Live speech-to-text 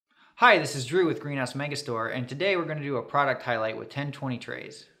Hi, this is Drew with Greenhouse Megastore, and today we're going to do a product highlight with 1020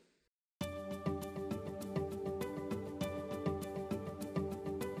 trays.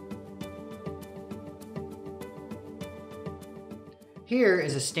 Here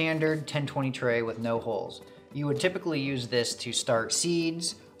is a standard 1020 tray with no holes. You would typically use this to start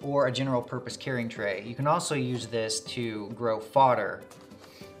seeds or a general purpose carrying tray. You can also use this to grow fodder.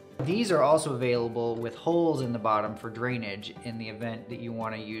 These are also available with holes in the bottom for drainage in the event that you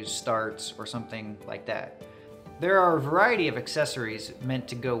want to use starts or something like that. There are a variety of accessories meant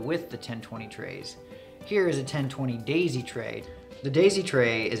to go with the 1020 trays. Here is a 1020 daisy tray. The daisy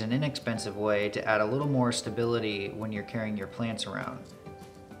tray is an inexpensive way to add a little more stability when you're carrying your plants around.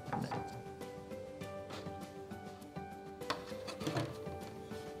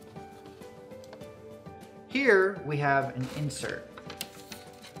 Here we have an insert.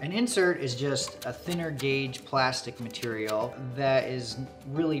 An insert is just a thinner gauge plastic material that is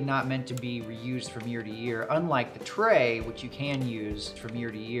really not meant to be reused from year to year, unlike the tray, which you can use from year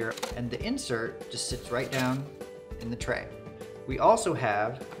to year. And the insert just sits right down in the tray. We also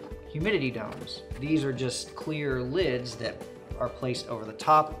have humidity domes. These are just clear lids that are placed over the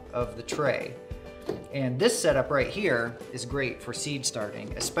top of the tray. And this setup right here is great for seed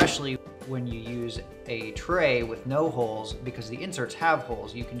starting, especially when you use a tray with no holes, because the inserts have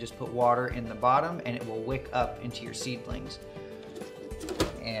holes. You can just put water in the bottom and it will wick up into your seedlings.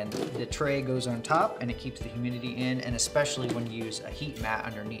 And the tray goes on top and it keeps the humidity in, and especially when you use a heat mat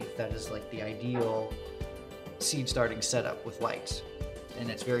underneath, that is like the ideal seed starting setup with lights. And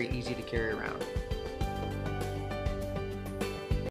it's very easy to carry around.